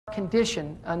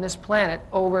condition on this planet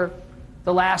over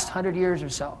the last 100 years or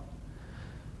so.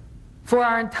 For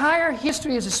our entire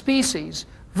history as a species,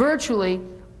 virtually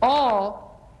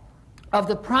all of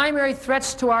the primary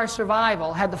threats to our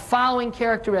survival had the following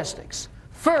characteristics.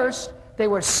 First, they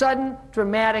were sudden,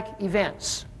 dramatic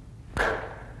events.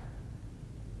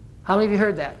 How many of you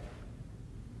heard that?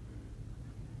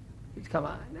 Come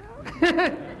on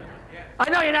now. I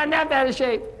know you're not in that bad a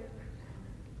shape.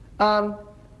 How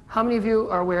many of you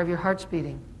are aware of your heart's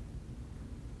beating?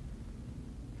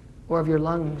 Or of your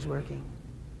lungs working?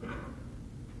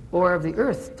 Or of the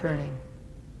earth turning?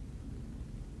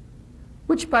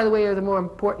 Which, by the way, are the more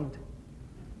important?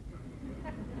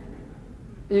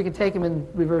 You can take them in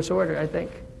reverse order, I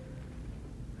think.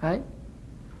 Right?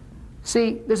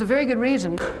 See, there's a very good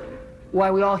reason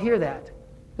why we all hear that.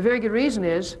 The very good reason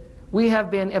is we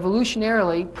have been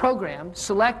evolutionarily programmed,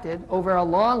 selected over a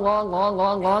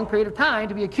long period of time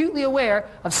to be acutely aware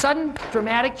of sudden,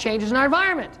 dramatic changes in our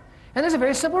environment. And there's a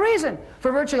very simple reason.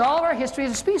 For virtually all of our history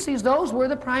as a species, those were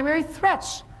the primary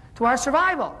threats to our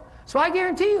survival. So I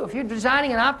guarantee you, if you're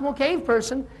designing an optimal cave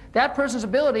person, that person's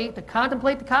ability to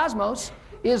contemplate the cosmos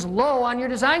is low on your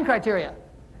design criteria.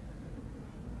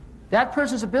 That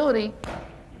person's ability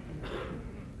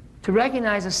to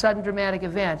recognize a sudden dramatic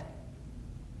event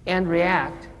and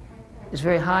react is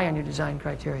very high on your design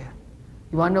criteria.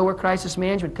 You want to know where crisis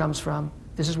management comes from?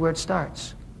 This is where it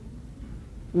starts.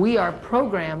 We are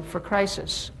programmed for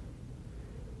crisis.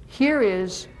 Here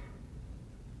is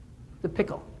the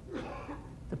pickle.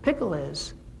 The pickle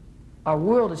is our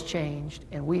world has changed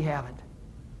and we haven't.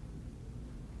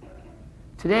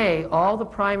 Today, all the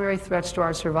primary threats to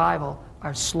our survival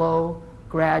are slow,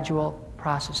 gradual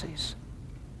processes.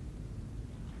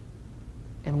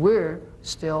 And we're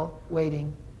still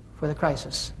waiting for the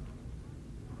crisis.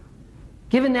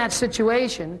 Given that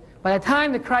situation, by the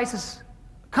time the crisis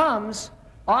comes,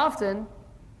 often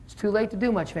it's too late to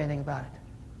do much of anything about it.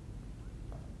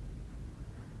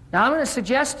 Now I'm going to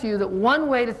suggest to you that one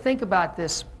way to think about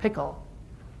this pickle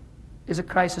is a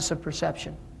crisis of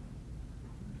perception.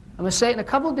 I'm going to say it in a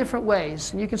couple of different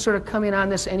ways, and you can sort of come in on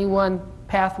this any one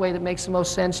pathway that makes the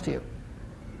most sense to you.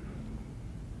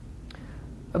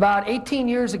 About 18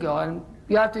 years ago, and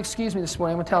you have to excuse me this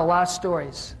morning, I'm going to tell a lot of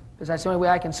stories, because that's the only way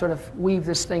I can sort of weave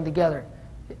this thing together,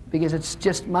 because it's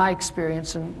just my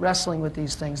experience in wrestling with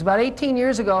these things. About 18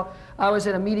 years ago, I was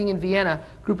at a meeting in Vienna.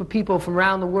 A group of people from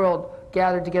around the world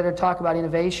gathered together to talk about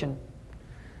innovation.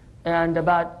 And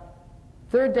about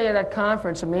the third day of that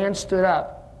conference, a man stood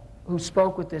up who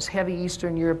spoke with this heavy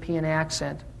Eastern European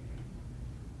accent.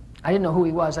 I didn't know who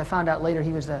he was. I found out later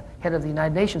he was the head of the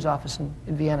United Nations office in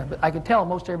Vienna, but I could tell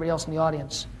most everybody else in the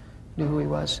audience knew who he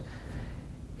was.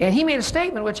 And he made a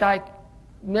statement which I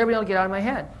never been able to get out of my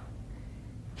head.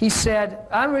 He said,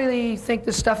 I really think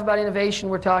this stuff about innovation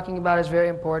we're talking about is very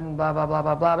important, blah, blah, blah,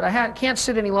 blah, blah, but I can't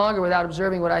sit any longer without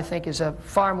observing what I think is a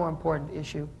far more important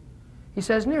issue. He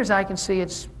says, near as I can see,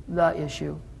 it's the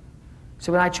issue.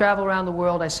 So when I travel around the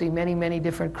world, I see many, many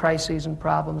different crises and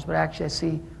problems, but actually I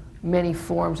see many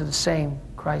forms of the same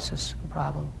crisis and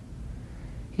problem.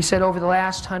 He said over the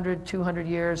last 100, 200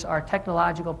 years, our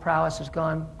technological prowess has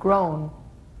grown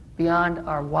beyond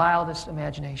our wildest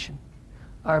imagination.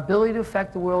 Our ability to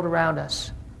affect the world around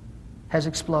us has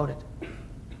exploded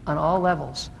on all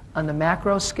levels, on the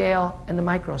macro scale and the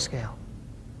micro scale,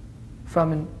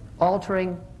 from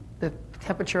altering the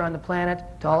temperature on the planet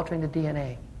to altering the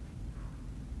DNA.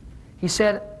 He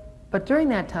said, but during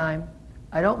that time,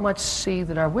 I don't much see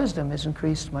that our wisdom has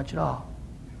increased much at all.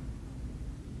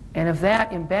 And if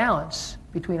that imbalance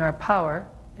between our power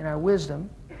and our wisdom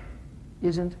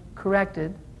isn't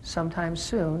corrected sometime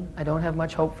soon, I don't have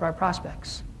much hope for our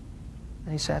prospects.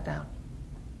 And he sat down.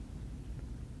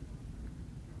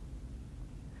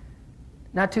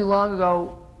 Not too long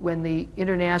ago, when the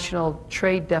international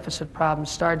trade deficit problem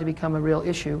started to become a real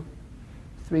issue,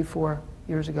 3-4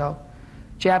 years ago,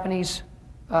 Japanese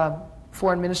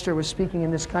foreign minister was speaking in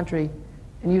this country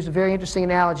and used a very interesting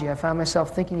analogy. I found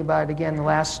myself thinking about it again the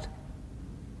last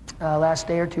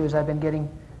day or two as I've been getting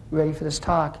ready for this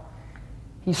talk.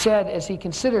 He said, as he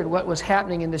considered what was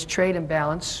happening in this trade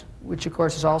imbalance, which of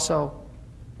course is also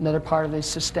another part of these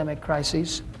systemic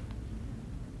crises,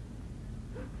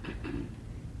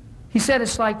 he said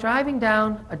it's like driving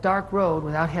down a dark road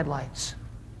without headlights.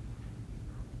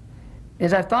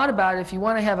 As I've thought about it, if you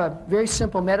want to have a very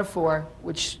simple metaphor,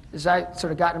 which as I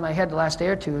sort of got in my head the last day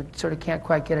or two, sort of can't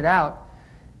quite get it out,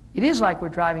 it is like we're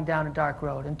driving down a dark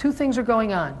road. And two things are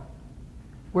going on.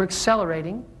 We're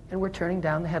accelerating and we're turning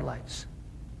down the headlights.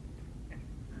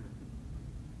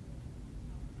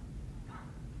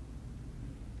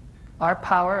 Our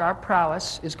power, our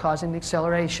prowess, is causing the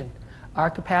acceleration. Our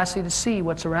capacity to see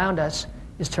what's around us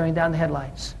is turning down the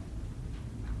headlights.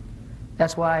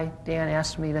 That's why Dan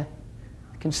asked me to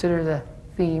consider the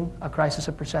theme, a crisis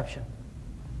of perception.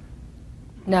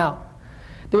 Now,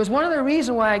 there was one other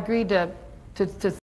reason why I agreed to